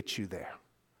will get you there.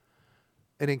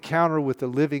 An encounter with the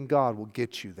living God will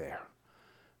get you there.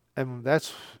 And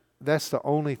that's the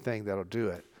only thing that'll do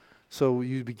it. So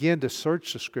you begin to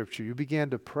search the Scripture. You begin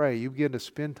to pray. You begin to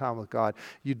spend time with God.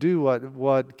 You do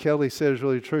what Kelly said is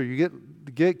really true. You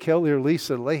get Kelly or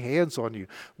Lisa to lay hands on you.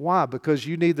 Why? Because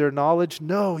you need their knowledge?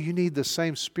 No, you need the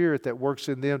same Spirit that works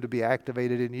in them to be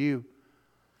activated in you.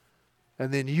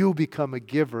 And then you'll become a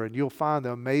giver, and you'll find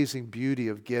the amazing beauty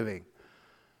of giving.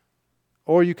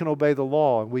 Or you can obey the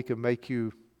law, and we can make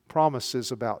you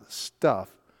promises about stuff.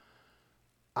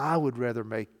 I would rather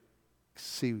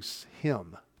see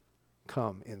Him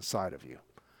come inside of you.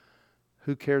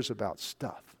 Who cares about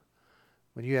stuff?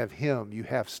 When you have Him, you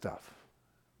have stuff.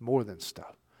 More than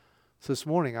stuff. So this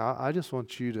morning, I just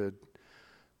want you to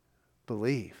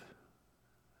believe.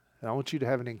 And I want you to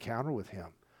have an encounter with Him.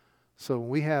 So when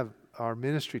we have our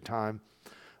ministry time,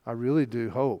 I really do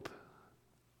hope.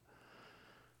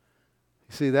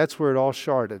 You see, that's where it all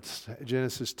started,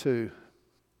 Genesis 2.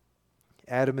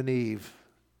 Adam and Eve,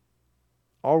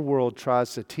 our world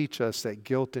tries to teach us that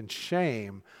guilt and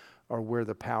shame are where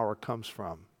the power comes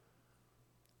from.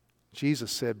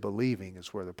 Jesus said believing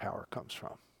is where the power comes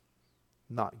from,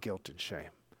 not guilt and shame.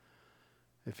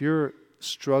 If you're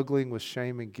struggling with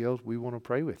shame and guilt, we want to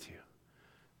pray with you.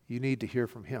 You need to hear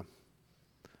from Him.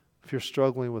 If you're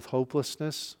struggling with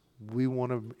hopelessness, we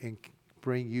want to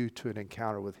bring you to an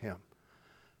encounter with Him.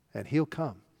 And He'll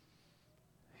come.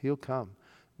 He'll come.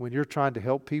 When you're trying to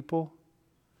help people,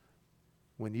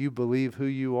 when you believe who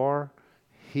you are,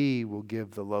 He will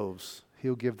give the loaves.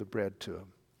 He'll give the bread to them.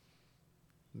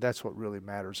 That's what really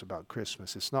matters about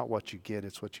Christmas. It's not what you get,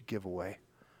 it's what you give away.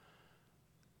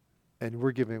 And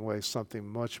we're giving away something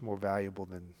much more valuable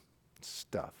than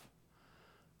stuff.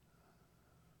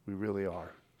 We really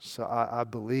are. So I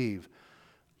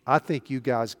think you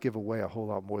guys give away a whole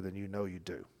lot more than you know you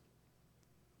do.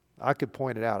 I could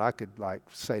point it out. I could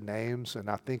say names, and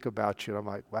I think about you, and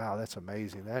I'm like, wow, that's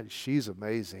amazing. She's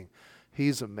amazing.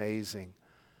 He's amazing.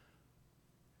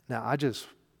 Now,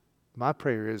 my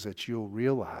prayer is that you'll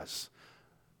realize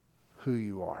who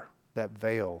you are. That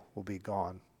veil will be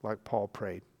gone, like Paul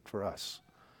prayed for us.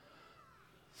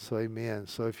 So amen.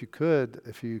 So if you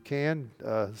can,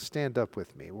 stand up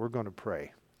with me. We're going to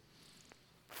pray.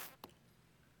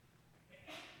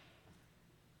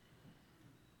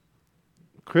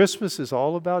 Christmas is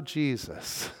all about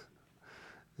Jesus.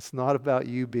 It's not about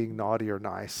you being naughty or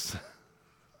nice.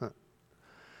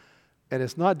 And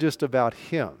it's not just about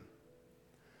Him.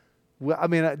 Well,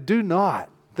 I do not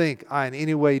think I in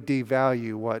any way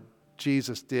devalue what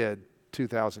Jesus did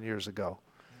 2,000 years ago.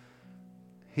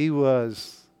 He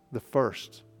was the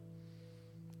first.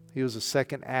 He was the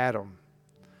second Adam.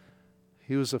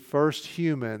 He was the first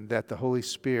human that the Holy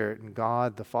Spirit and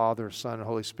God, the Father, Son, and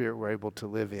Holy Spirit were able to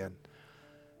live in.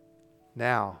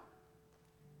 Now,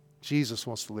 Jesus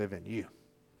wants to live in you.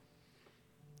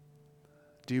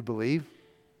 Do you believe?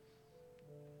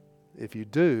 If you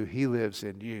do, He lives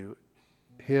in you.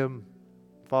 Him,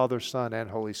 Father, Son, and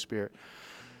Holy Spirit.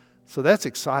 So that's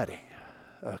exciting.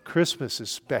 Christmas is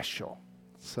special.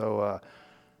 So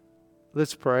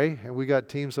let's pray. And we got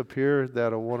teams up here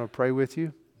that will want to pray with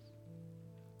you.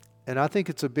 And I think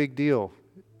it's a big deal.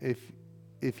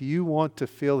 If you want to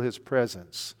feel His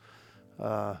presence,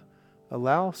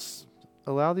 allow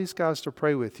these guys to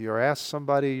pray with you, or ask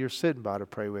somebody you're sitting by to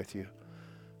pray with you,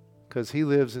 because He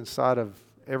lives inside of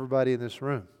everybody in this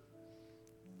room.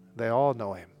 They all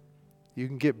know Him. You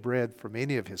can get bread from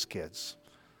any of His kids.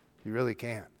 You really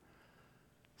can.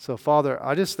 So, Father,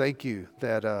 I just thank You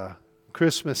that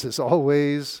Christmas has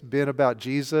always been about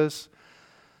Jesus,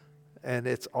 and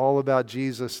it's all about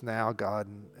Jesus now, God.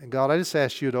 And God, I just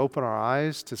ask You to open our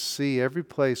eyes to see every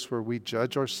place where we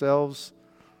judge ourselves,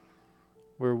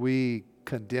 where we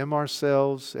condemn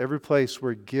ourselves, every place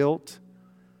where guilt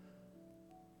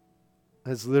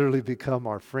has literally become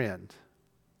our friend.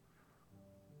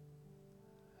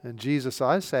 And Jesus,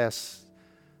 I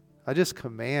just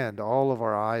command all of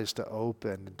our eyes to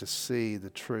open and to see the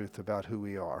truth about who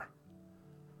we are.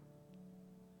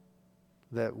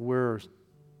 That we're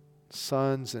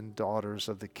sons and daughters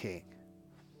of the King.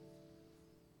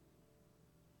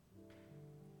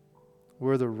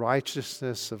 We're the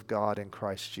righteousness of God in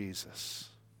Christ Jesus.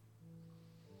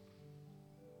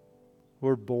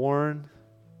 We're born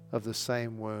of the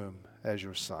same womb as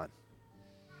Your Son.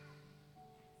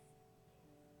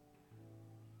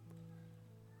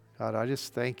 God, I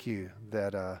just thank You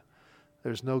that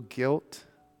there's no guilt,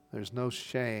 there's no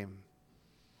shame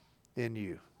in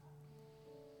You.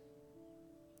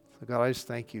 So God, I just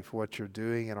thank You for what You're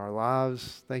doing in our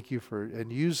lives. Thank You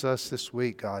and use us this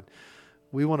week, God.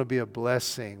 We want to be a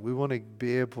blessing. We want to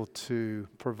be able to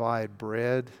provide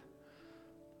bread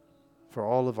for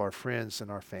all of our friends and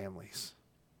our families.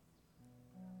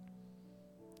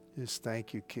 Just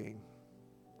thank You, King.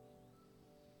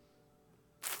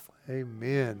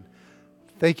 Amen.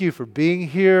 Thank you for being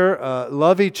here.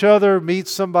 Love each other. Meet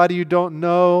somebody you don't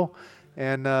know.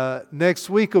 And next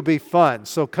week will be fun.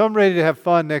 So come ready to have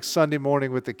fun next Sunday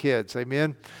morning with the kids.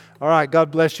 Amen. All right.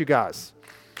 God bless you guys.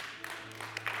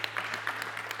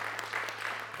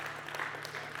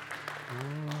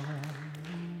 All